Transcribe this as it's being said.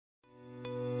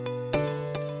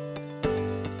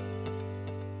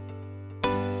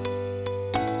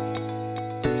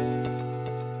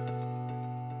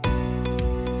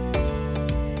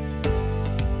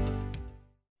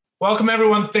Welcome,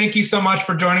 everyone. Thank you so much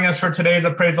for joining us for today's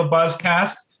Appraisal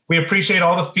Buzzcast. We appreciate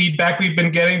all the feedback we've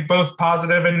been getting, both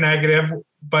positive and negative,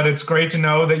 but it's great to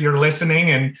know that you're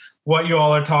listening and what you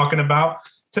all are talking about.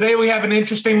 Today, we have an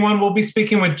interesting one. We'll be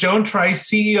speaking with Joan Trice,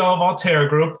 CEO of Altera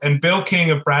Group, and Bill King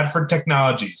of Bradford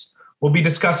Technologies. We'll be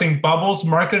discussing bubbles,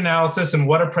 market analysis, and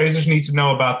what appraisers need to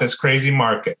know about this crazy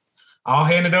market. I'll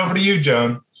hand it over to you,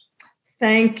 Joan.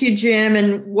 Thank you, Jim,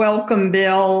 and welcome,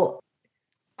 Bill.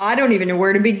 I don't even know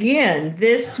where to begin.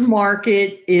 This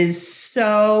market is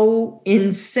so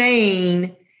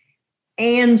insane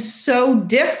and so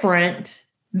different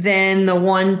than the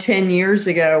one 10 years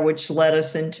ago, which led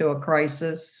us into a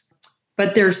crisis.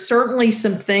 But there's certainly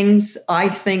some things I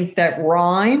think that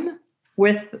rhyme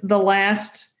with the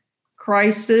last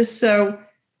crisis. So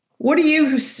what are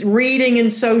you reading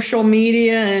in social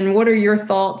media, and what are your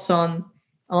thoughts on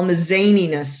the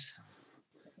zaniness?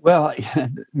 Well,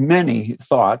 many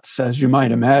thoughts, as you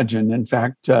might imagine. In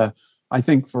fact, I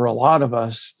think for a lot of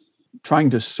us,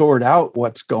 trying to sort out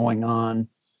what's going on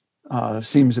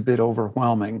seems a bit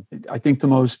overwhelming. I think the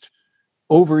most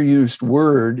overused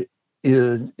word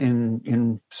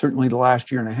in certainly the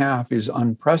last year and a half is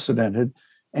unprecedented,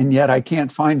 and yet I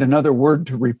can't find another word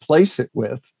to replace it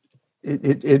with.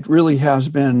 It really has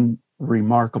been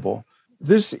remarkable.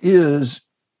 This is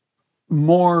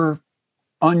more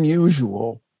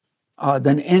unusual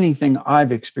than anything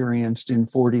I've experienced in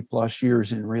 40 plus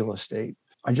years in real estate.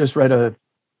 I just read a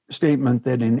statement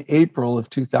that in April of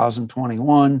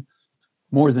 2021,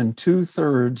 more than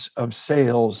 2/3 of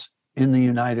sales in the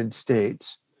United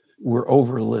States were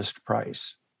over list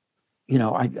price. You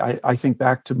know, I think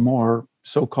back to more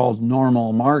so-called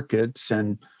normal markets,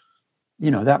 and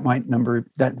that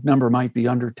number might be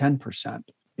under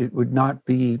 10%. It would not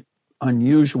be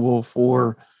unusual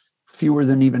for fewer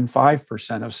than even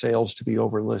 5% of sales to be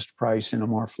over list price in a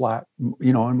more flat,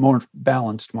 a more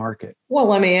balanced market. Well,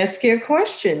 let me ask you a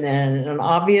question then, an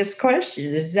obvious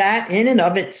question. Does that in and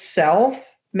of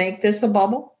itself make this a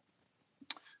bubble?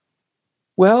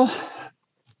 Well,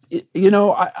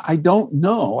 I don't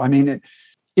know. I mean,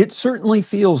 it certainly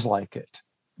feels like it.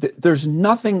 There's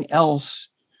nothing else.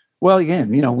 Well, again,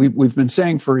 we've been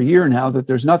saying for a year now that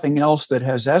there's nothing else that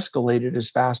has escalated as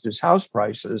fast as house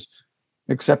prices,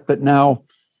 except that now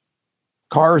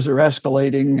cars are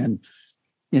escalating and,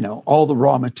 all the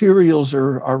raw materials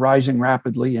are rising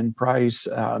rapidly in price.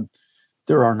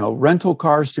 There are no rental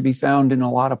cars to be found in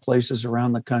a lot of places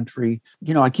around the country.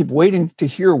 I keep waiting to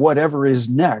hear whatever is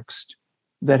next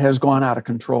that has gone out of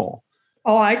control.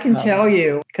 Oh, I can tell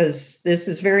you, because this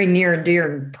is very near and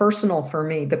dear and personal for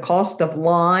me. The cost of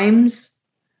limes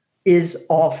is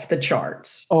off the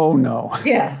charts. Oh, no.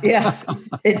 Yeah, yes.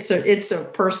 It's a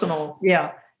personal,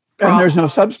 problem. And there's no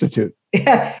substitute.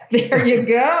 Yeah, there you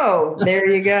go. There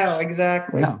you go.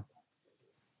 Exactly.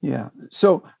 Yeah.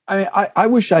 So I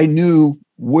wish I knew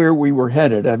where we were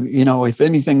headed. If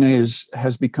anything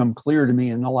has become clear to me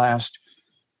in the last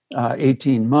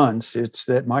 18 months, it's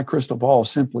that my crystal ball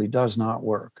simply does not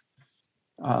work.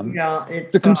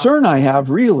 The concern I have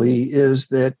really is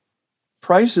that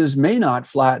prices may not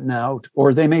flatten out,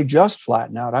 or they may just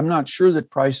flatten out. I'm not sure that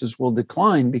prices will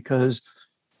decline because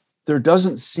there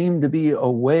doesn't seem to be a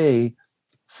way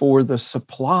for the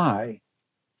supply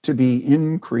to be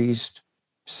increased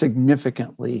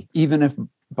significantly. Even if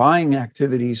buying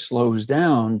activity slows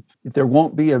down, there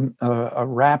won't be a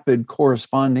rapid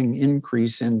corresponding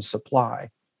increase in supply.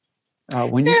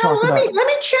 Let me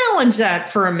challenge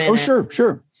that for a minute. Oh,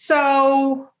 sure.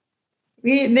 So,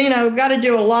 got to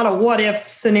do a lot of what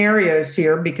if scenarios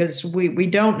here, because we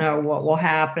don't know what will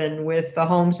happen with the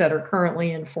homes that are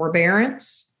currently in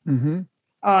forbearance. Mm-hmm.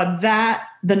 That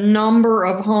the number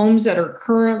of homes that are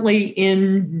currently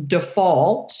in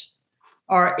default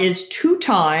is 2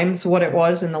 times what it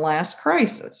was in the last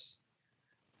crisis.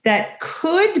 That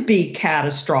could be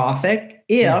catastrophic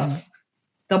if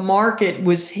the market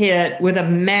was hit with a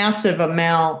massive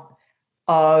amount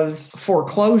of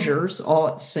foreclosures all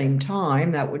at the same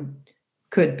time. That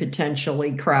could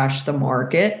potentially crash the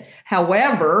market.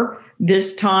 However,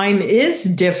 this time is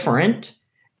different,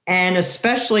 and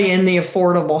especially in the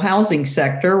affordable housing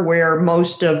sector, where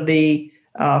most of the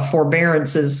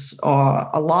forbearances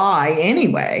lie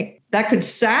anyway, that could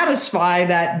satisfy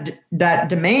that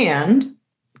demand,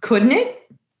 couldn't it?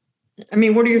 I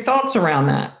mean, what are your thoughts around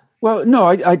that? Well, no,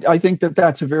 I think that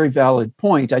that's a very valid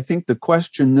point. I think the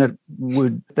question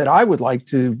that I would like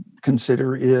to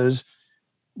consider is,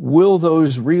 will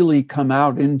those really come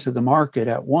out into the market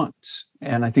at once?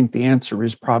 And I think the answer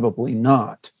is probably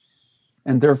not.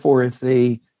 And therefore, if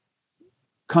they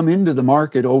come into the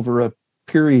market over a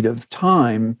period of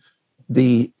time,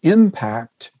 the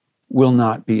impact will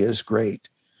not be as great.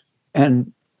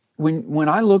 And when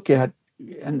I look at,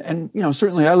 and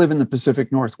certainly I live in the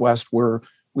Pacific Northwest, where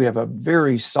we have a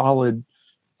very solid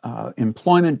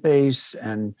employment base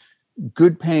and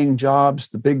good paying jobs.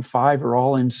 The big five are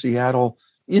all in Seattle.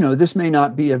 This may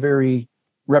not be a very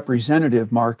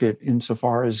representative market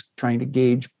insofar as trying to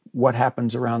gauge what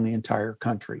happens around the entire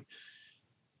country.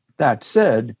 That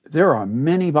said, there are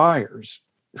many buyers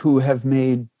who have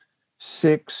made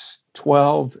 6,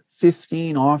 12,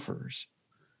 15 offers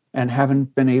and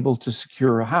haven't been able to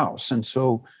secure a house. And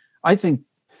so I think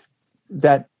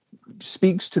that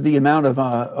speaks to the amount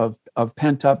of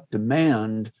pent-up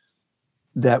demand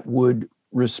that would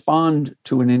respond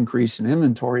to an increase in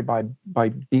inventory by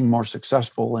being more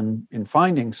successful in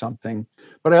finding something.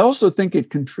 But I also think it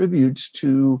contributes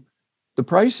to the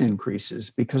price increases,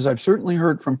 because I've certainly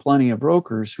heard from plenty of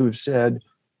brokers who have said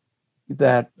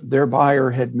that their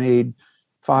buyer had made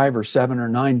 5 or 7 or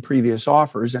 9 previous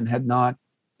offers and had not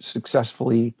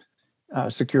successfully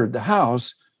secured the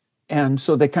house. And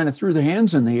so they kind of threw their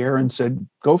hands in the air and said,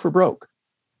 go for broke.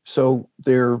 So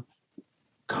they're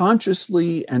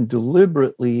consciously and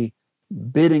deliberately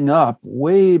bidding up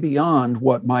way beyond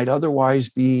what might otherwise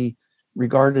be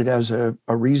regarded as a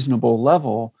reasonable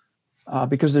level,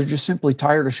 because they're just simply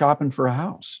tired of shopping for a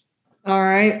house. All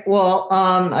right. Well,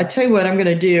 I tell you what I'm going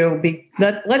to do.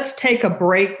 Let's take a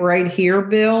break right here,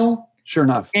 Bill. Sure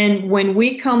enough. And when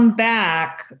we come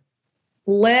back,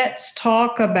 let's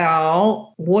talk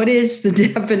about what is the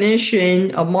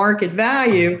definition of market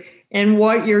value, and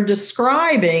what you're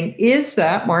describing is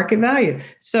that market value.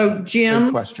 So, Jim.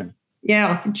 Good question.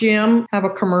 Yeah, Jim, have a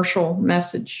commercial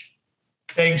message.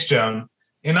 Thanks, Joan.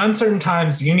 In uncertain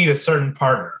times, you need a certain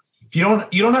partner. If you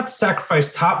don't have to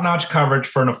sacrifice top-notch coverage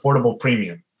for an affordable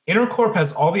premium. Intercorp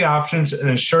has all the options and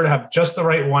is sure to have just the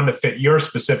right one to fit your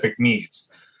specific needs.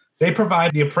 They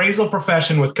provide the appraisal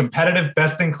profession with competitive,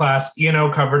 best-in-class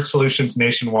E&O coverage solutions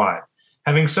nationwide.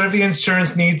 Having served the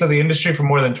insurance needs of the industry for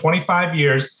more than 25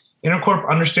 years, Intercorp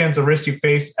understands the risks you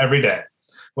face every day.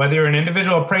 Whether you're an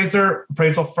individual appraiser,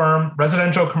 appraisal firm,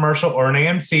 residential, commercial, or an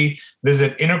AMC,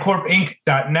 visit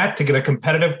intercorpinc.net to get a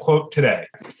competitive quote today.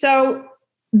 So,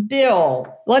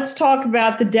 Bill, let's talk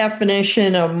about the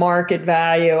definition of market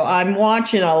value. I'm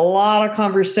watching a lot of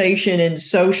conversation in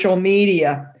social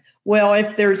media. Well,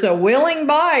 if there's a willing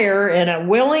buyer and a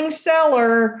willing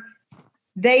seller,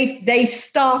 they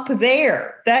stop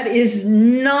there. That is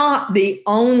not the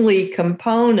only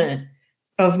component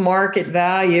of market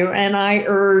value. And I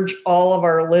urge all of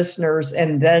our listeners,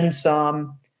 and then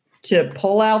some, to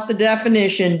pull out the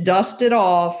definition, dust it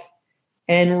off,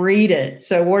 and read it.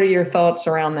 So what are your thoughts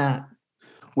around that?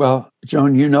 Well,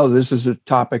 Joan, this is a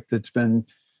topic that's been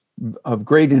of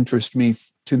great interest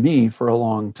to me for a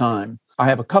long time. I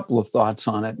have a couple of thoughts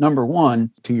on it. Number one,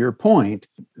 to your point,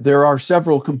 there are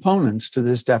several components to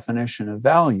this definition of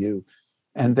value,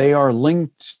 and they are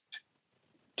linked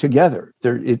together.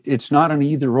 It's not an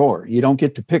either or. You don't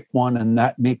get to pick one, and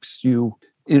that makes you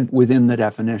within the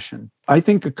definition. I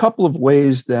think a couple of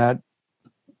ways that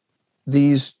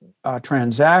these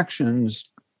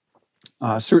transactions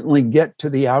certainly get to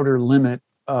the outer limit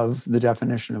of the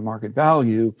definition of market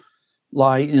value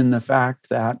lie in the fact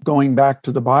that, going back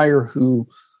to the buyer who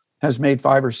has made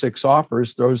 5 or 6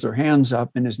 offers, throws their hands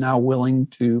up, and is now willing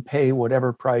to pay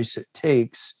whatever price it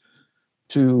takes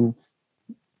to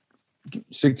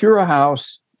secure a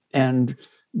house and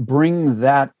bring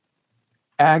that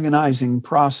agonizing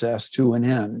process to an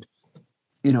end.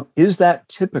 Is that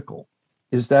typical?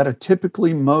 Is that a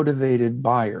typically motivated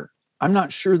buyer? I'm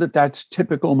not sure that that's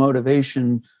typical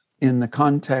motivation in the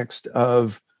context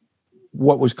of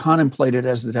what was contemplated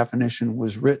as the definition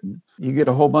was written. You get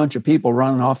a whole bunch of people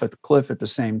running off at the cliff at the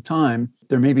same time.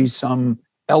 There may be some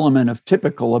element of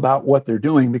typical about what they're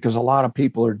doing because a lot of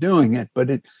people are doing it, but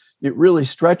it really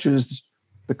stretches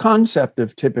the concept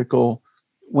of typical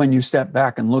when you step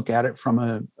back and look at it from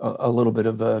a little bit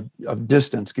of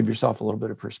distance, give yourself a little bit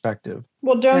of perspective.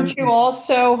 Well, don't you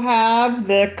also have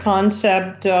the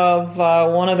concept of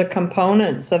one of the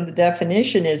components of the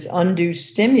definition is undue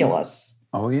stimulus?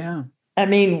 Oh, yeah. I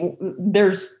mean,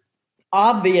 there's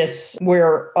obvious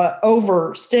we're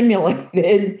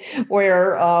overstimulated,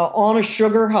 we're on a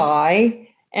sugar high,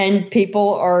 and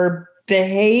people are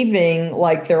behaving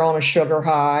like they're on a sugar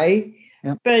high.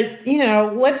 Yep. But,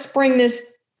 let's bring this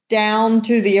down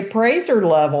to the appraiser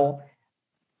level.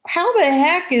 How the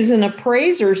heck is an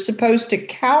appraiser supposed to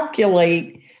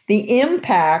calculate the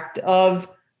impact of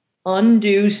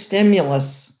undue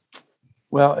stimulus?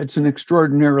 Well, it's an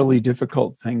extraordinarily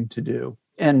difficult thing to do.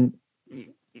 And,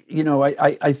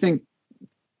 I think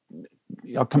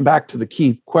I'll come back to the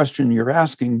key question you're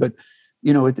asking, but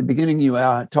at the beginning you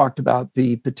talked about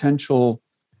the potential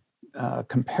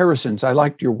comparisons. I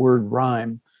liked your word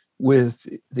rhyme with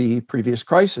the previous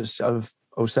crisis of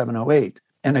 07, 08.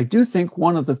 And I do think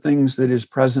one of the things that is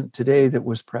present today that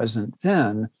was present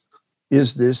then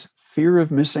is this fear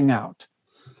of missing out.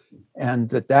 And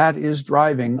that is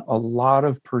driving a lot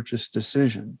of purchase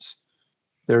decisions.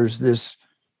 There's this,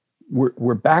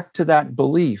 we're back to that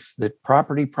belief that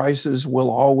property prices will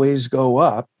always go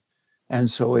up. And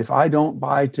so if I don't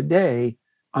buy today,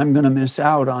 I'm going to miss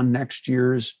out on next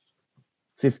year's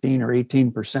 15 or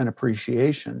 18%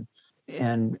 appreciation.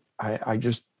 And I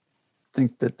just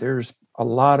think that there's a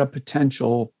lot of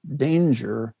potential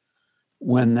danger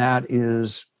when that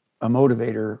is a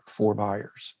motivator for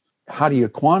buyers. How do you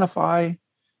quantify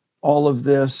all of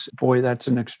this? Boy, that's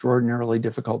an extraordinarily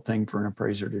difficult thing for an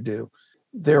appraiser to do.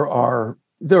 There are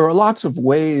lots of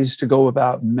ways to go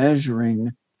about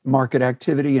measuring market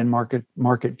activity and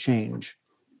market change.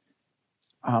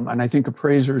 And I think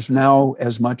appraisers now,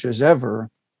 as much as ever,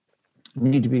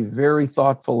 need to be very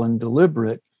thoughtful and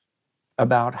deliberate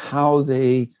about how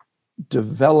they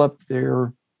develop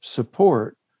their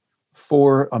support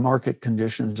for a market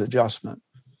conditions adjustment.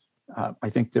 I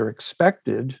think they're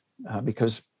expected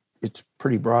because it's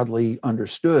pretty broadly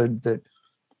understood that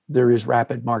there is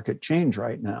rapid market change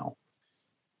right now.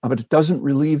 But it doesn't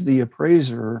relieve the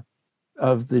appraiser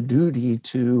of the duty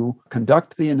to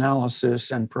conduct the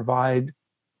analysis and provide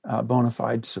bona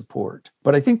fide support.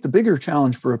 But I think the bigger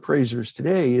challenge for appraisers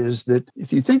today is that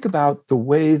if you think about the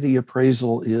way the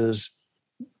appraisal is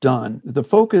done, the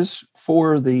focus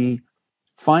for the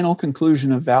final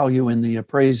conclusion of value in the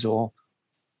appraisal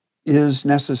is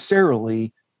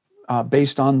necessarily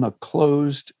based on the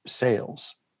closed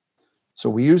sales. So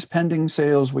we use pending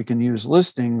sales, we can use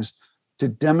listings to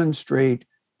demonstrate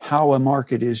how a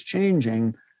market is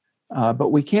changing,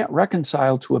 but we can't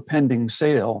reconcile to a pending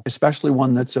sale, especially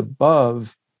one that's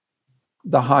above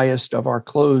the highest of our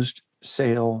closed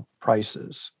sale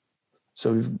prices.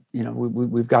 So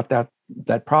we've got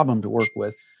that problem to work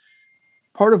with.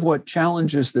 Part of what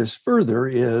challenges this further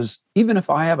is even if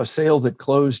I have a sale that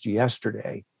closed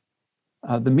yesterday,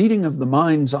 the meeting of the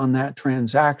minds on that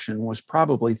transaction was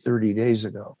probably 30 days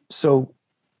ago. So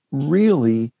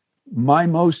really, my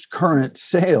most current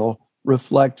sale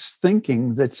reflects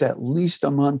thinking that's at least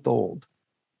a month old.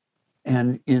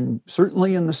 And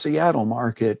certainly in the Seattle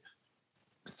market,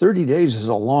 30 days is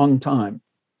a long time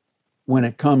when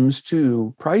it comes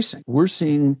to pricing. We're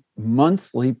seeing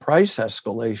monthly price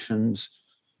escalations,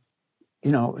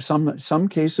 some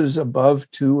cases above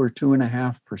 2 or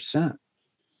 2.5%.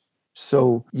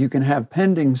 So you can have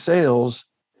pending sales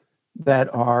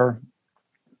that are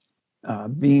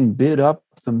being bid up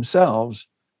themselves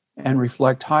and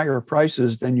reflect higher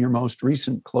prices than your most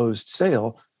recent closed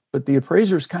sale. But the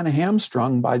appraiser's kind of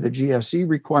hamstrung by the GSE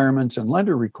requirements and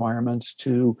lender requirements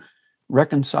to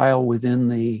reconcile within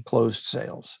the closed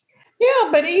sales. Yeah,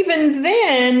 but even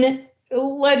then,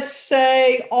 let's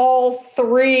say all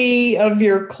three of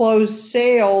your closed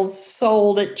sales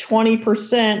sold at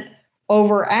 20%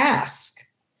 over ask.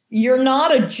 You're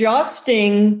not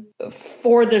adjusting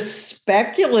for the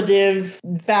speculative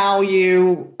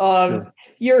value of Sure.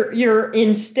 You're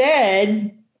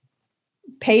instead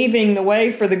paving the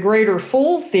way for the greater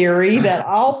fool theory that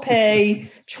I'll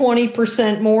pay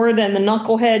 20% more than the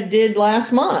knucklehead did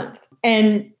last month.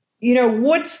 And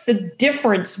what's the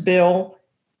difference, Bill,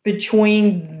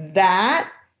 between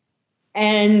that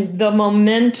and the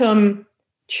momentum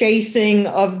chasing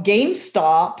of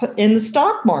GameStop in the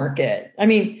stock market? I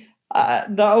mean,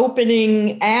 the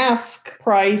opening ask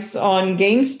price on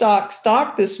GameStop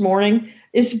stock this morning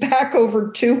is back over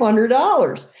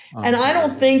 $200. And I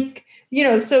don't think,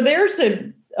 so there's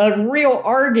a real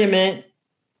argument,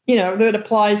 that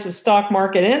applies to stock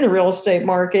market and the real estate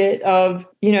market of,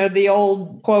 the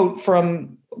old quote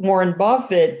from Warren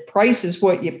Buffett, price is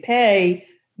what you pay,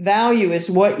 value is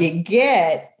what you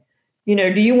get. Do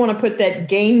you want to put that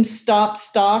GameStop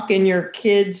stock in your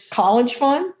kid's college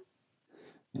fund?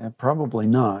 Yeah, probably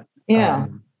not. Yeah.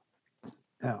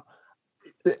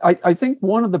 I think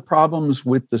one of the problems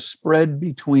with the spread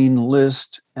between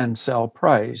list and sell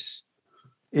price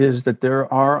is that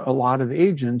there are a lot of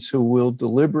agents who will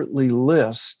deliberately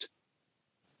list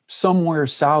somewhere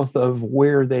south of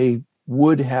where they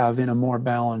would have in a more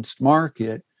balanced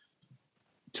market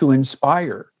to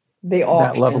inspire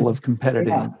that level of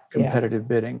competitive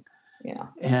bidding. Yeah.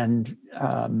 And,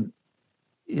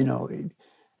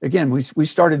 again, we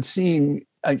started seeing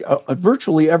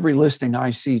virtually every listing I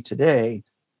see today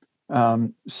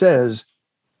says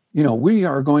we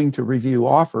are going to review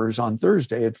offers on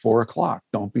Thursday at 4:00.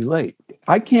 Don't be late.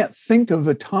 I can't think of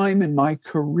a time in my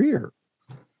career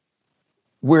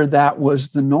where that was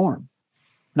the norm.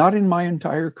 Not in my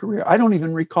entire career. I don't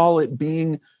even recall it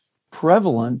being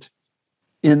prevalent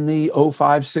in the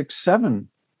 05, 06, 07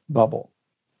 bubble.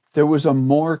 There was a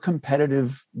more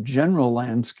competitive general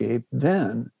landscape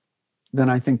then than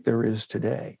I think there is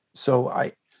today. So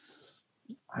I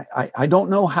don't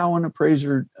know how an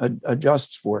appraiser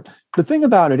adjusts for it. The thing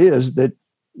about it is that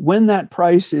when that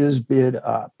price is bid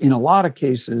up, in a lot of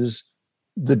cases,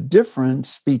 the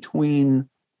difference between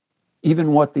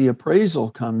even what the appraisal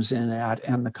comes in at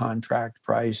and the contract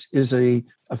price is a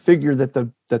figure that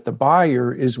the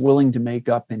buyer is willing to make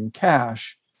up in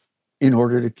cash in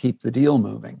order to keep the deal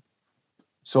moving.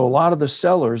 So a lot of the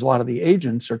sellers, a lot of the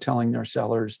agents are telling their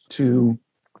sellers to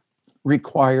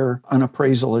require an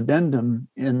appraisal addendum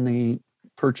in the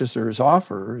purchaser's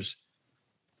offers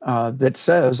that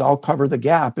says, I'll cover the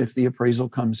gap if the appraisal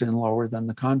comes in lower than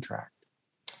the contract.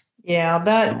 Yeah,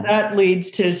 that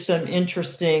leads to some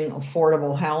interesting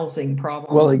affordable housing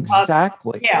problems. Well,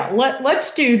 exactly.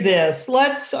 Let's do this.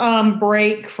 Let's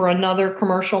break for another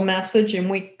commercial message, and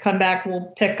we come back,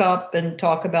 we'll pick up and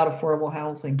talk about affordable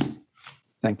housing.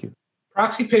 Thank you.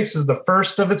 ProxyPix is the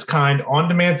first of its kind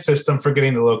on-demand system for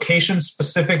getting the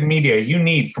location-specific media you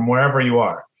need from wherever you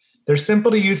are. Their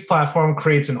simple-to-use platform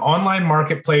creates an online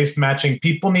marketplace matching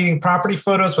people needing property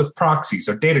photos with proxies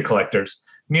or data collectors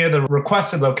near the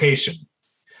requested location.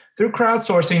 Through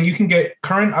crowdsourcing, you can get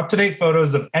current up-to-date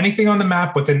photos of anything on the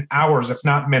map within hours, if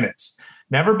not minutes.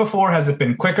 Never before has it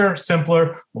been quicker,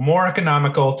 simpler, or more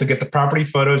economical to get the property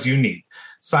photos you need.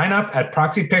 Sign up at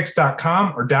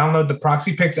proxypix.com or download the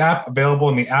ProxyPix app available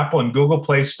in the Apple and Google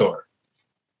Play Store.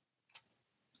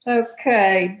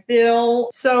 Okay, Bill.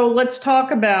 So let's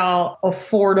talk about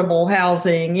affordable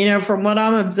housing. From what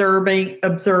I'm observing,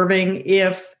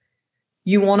 if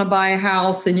you want to buy a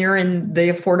house and you're in the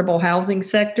affordable housing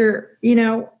sector,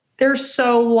 they're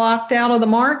so locked out of the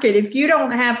market. If you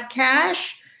don't have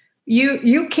cash,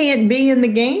 you can't be in the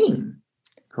game.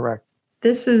 Correct.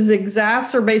 This is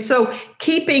exacerbated. So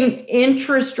keeping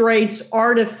interest rates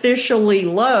artificially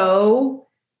low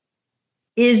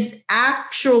is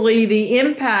actually the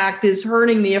impact is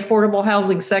hurting the affordable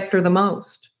housing sector the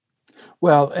most.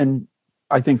 Well, and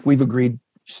I think we've agreed,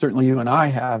 certainly you and I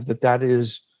have, that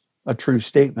is a true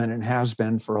statement and has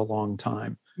been for a long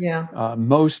time. Yeah.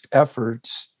 Most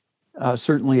efforts,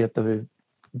 certainly at the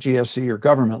GSE or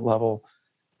government level,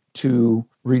 to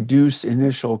reduce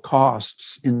initial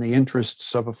costs in the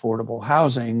interests of affordable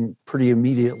housing pretty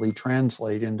immediately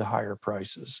translate into higher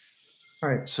prices.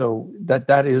 Right. So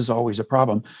that is always a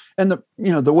problem. And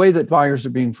the way that buyers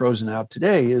are being frozen out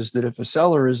today is that if a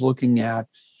seller is looking at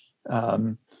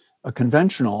a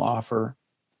conventional offer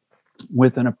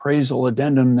with an appraisal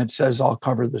addendum that says I'll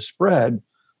cover the spread,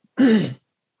 an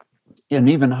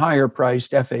even higher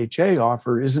priced FHA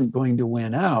offer isn't going to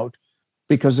win out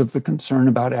because of the concern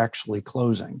about actually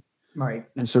closing. Right.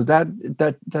 And so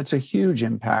that's a huge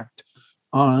impact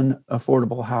on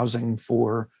affordable housing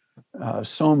for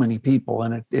so many people.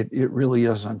 And it really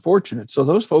is unfortunate. So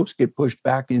those folks get pushed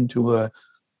back into a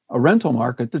rental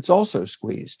market that's also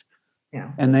squeezed.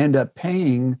 Yeah. And they end up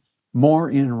paying more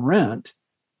in rent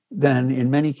than in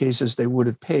many cases they would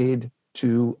have paid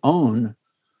to own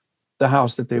the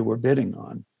house that they were bidding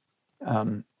on.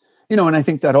 And I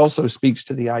think that also speaks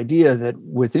to the idea that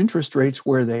with interest rates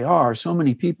where they are, so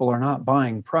many people are not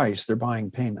buying price, they're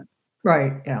buying payment.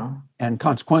 Right, yeah. And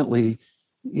consequently,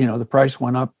 the price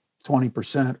went up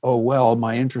 20%. Oh, well,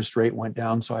 my interest rate went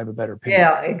down, so I have a better payment.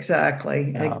 Yeah,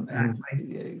 exactly. And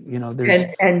there's...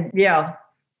 And yeah.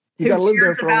 You got to live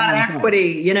there for a long time.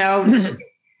 Equity,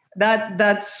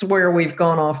 that's where we've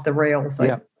gone off the rails.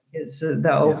 Is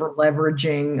the over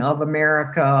leveraging of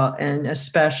America, and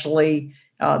especially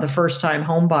the first-time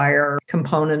home buyer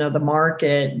component of the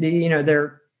market.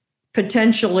 They're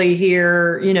potentially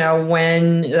here.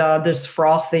 When this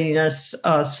frothiness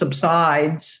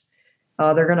subsides,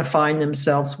 they're going to find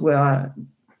themselves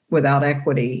without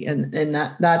equity, and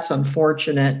that's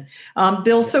unfortunate.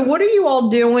 Bill, so what are you all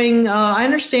doing? I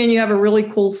understand you have a really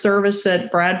cool service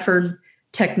at Bradford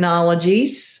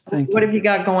Technologies. What have you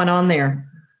got going on there?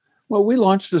 Well, we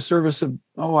launched a service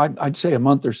I'd say a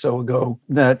month or so ago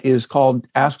that is called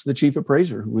Ask the Chief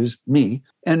Appraiser, who is me.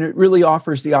 And it really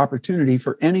offers the opportunity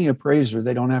for any appraiser,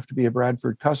 they don't have to be a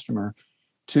Bradford customer,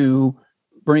 to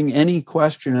bring any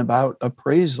question about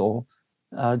appraisal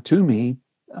to me.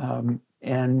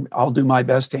 And I'll do my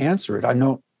best to answer it. I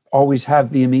don't always have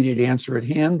the immediate answer at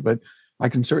hand, but I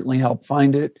can certainly help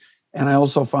find it. And I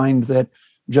also find that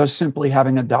just simply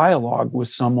having a dialogue with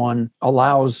someone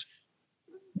allows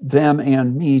them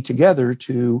and me together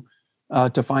to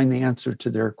find the answer to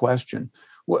their question.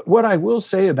 What I will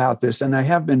say about this, and I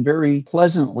have been very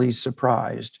pleasantly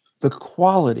surprised, the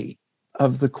quality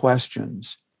of the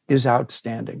questions is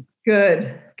outstanding.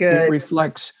 Good. It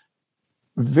reflects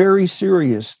very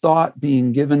serious thought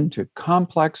being given to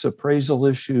complex appraisal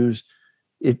issues.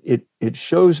 It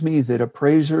shows me that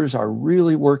appraisers are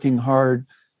really working hard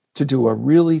to do a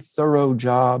really thorough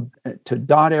job, to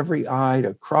dot every I,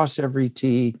 to cross every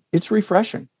T. It's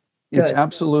refreshing. It's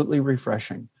absolutely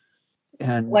refreshing.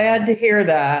 And glad to hear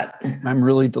that. I'm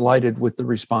really delighted with the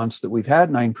response that we've had.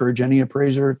 And I encourage any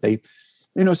appraiser, if they,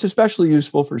 it's especially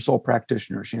useful for sole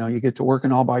practitioners. You get to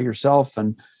working all by yourself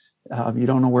and you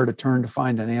don't know where to turn to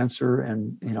find an answer.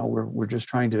 And, we're just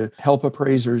trying to help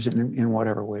appraisers in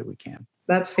whatever way we can.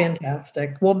 That's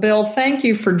fantastic. Well, Bill, thank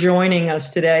you for joining us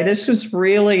today. This was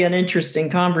really an interesting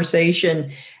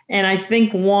conversation. And I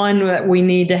think one that we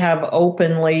need to have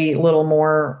openly a little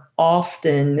more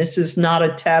often. This is not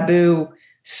a taboo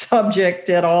subject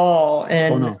at all.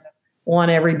 And one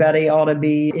everybody ought to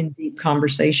be in deep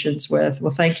conversations with.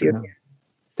 Well, thank you.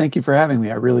 Thank you for having me.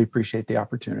 I really appreciate the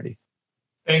opportunity.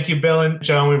 Thank you, Bill and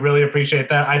Joan. We really appreciate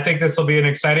that. I think this will be an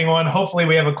exciting one. Hopefully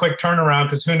we have a quick turnaround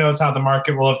because who knows how the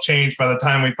market will have changed by the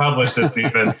time we publish this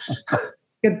even.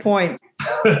 Good point.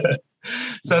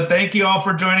 So thank you all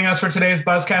for joining us for today's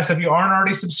Buzzcast. If you aren't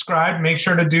already subscribed, make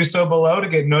sure to do so below to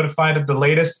get notified of the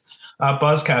latest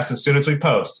Buzzcast as soon as we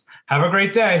post. Have a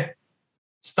great day.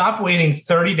 Stop waiting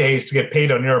 30 days to get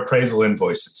paid on your appraisal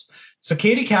invoices.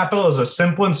 Cicady Capital is a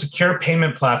simple and secure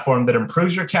payment platform that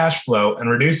improves your cash flow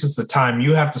and reduces the time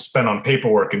you have to spend on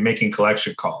paperwork and making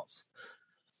collection calls.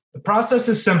 The process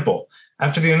is simple.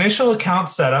 After the initial account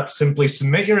setup, simply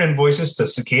submit your invoices to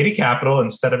Cicady Capital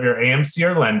instead of your AMC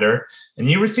or lender, and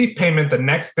you receive payment the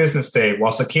next business day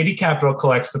while Cicady Capital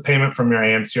collects the payment from your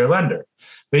AMC or lender,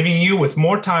 leaving you with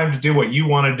more time to do what you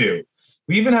want to do.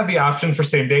 We even have the option for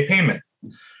same-day payment.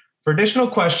 For additional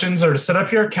questions or to set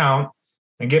up your account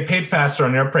and get paid faster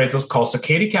on your appraisals, call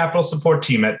Cicady Capital Support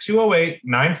Team at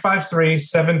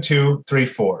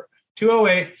 208-953-7234,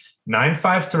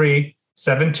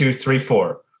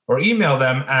 208-953-7234, or email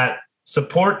them at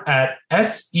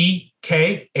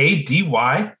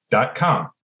support@sekady.com.